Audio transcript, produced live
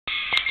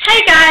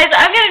Hey guys,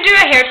 I'm going to do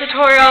a hair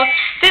tutorial.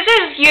 This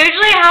is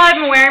usually how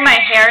I'm wearing my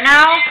hair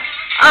now.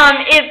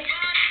 It's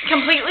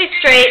completely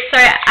straight,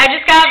 so I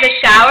just got out of the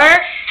shower.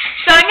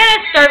 So I'm going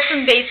to start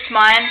from base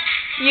one,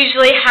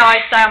 usually how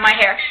I style my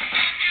hair.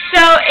 So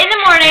in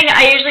the morning,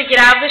 I usually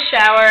get out of the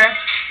shower,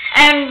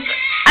 and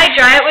I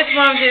dry it with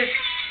one of these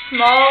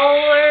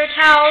smaller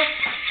towels.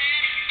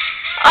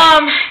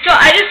 So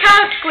I just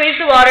kind of squeeze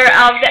the water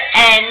out of the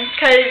ends,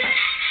 because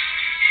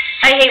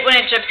I hate when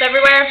it drips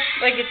everywhere,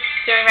 like it's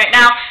doing right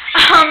now.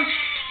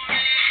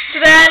 So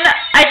then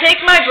I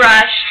take my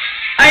brush.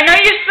 I know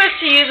you're supposed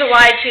to use a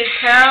wide tooth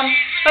comb,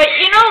 but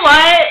you know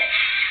what?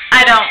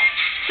 I don't.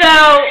 So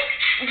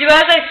do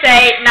as I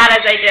say, not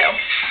as I do.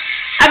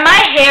 And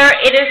my hair,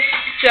 it is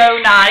so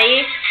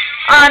naughty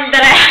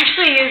that I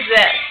actually use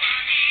this.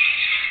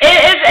 It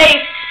is a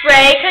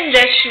spray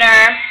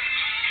conditioner,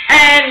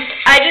 and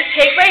I just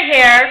take my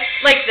hair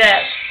like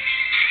this,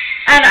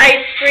 and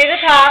I spray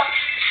the top,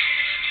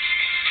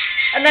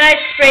 and then I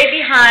spray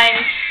behind,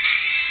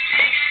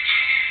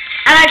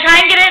 and I try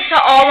and get it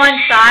to all one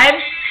side,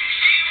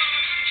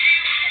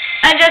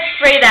 and just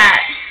spray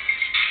that.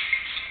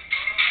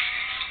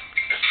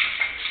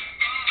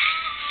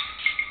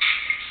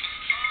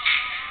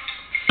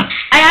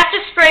 I have to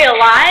spray a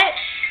lot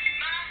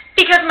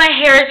because my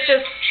hair is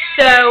just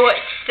so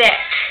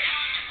thick,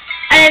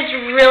 and it's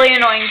really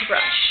annoying to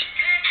brush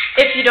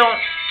if you don't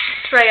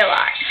spray a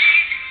lot.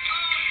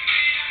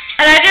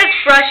 And I just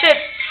brush it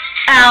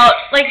out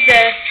like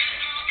this.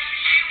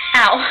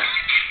 Ow.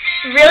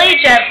 Really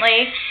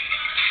gently.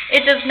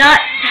 It does not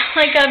sound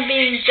like I'm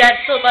being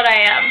gentle, but I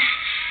am.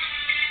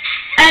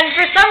 And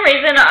for some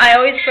reason, I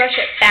always brush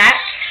it back.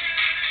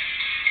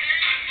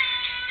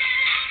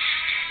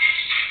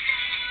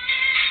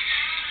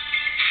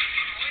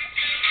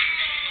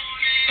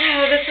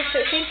 Oh, this is so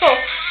painful.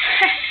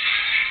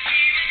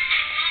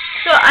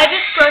 So I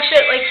just brush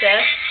it like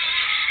this.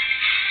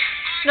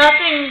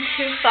 Nothing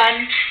too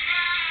fun.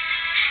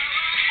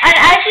 And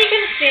as you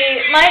can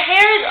see, my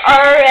hair is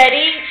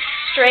already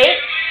straight.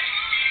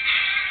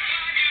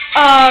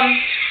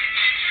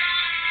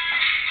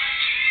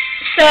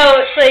 So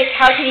it's like,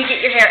 how can you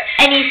get your hair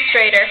any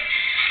straighter?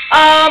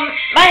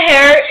 My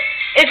hair,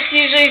 it's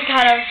usually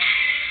kind of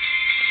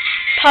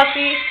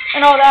puffy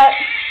and all that.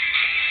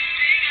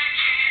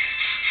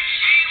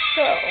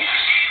 So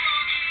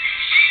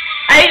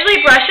I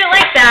usually brush it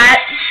like that,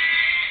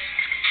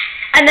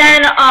 and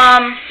then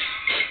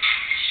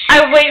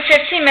I wait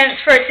 15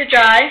 minutes for it to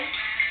dry.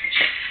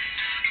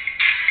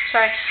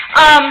 Sorry.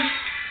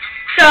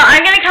 So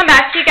I'm going to come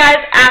back to you guys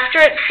after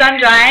it's done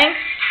drying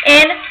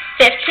in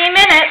 15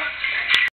 minutes.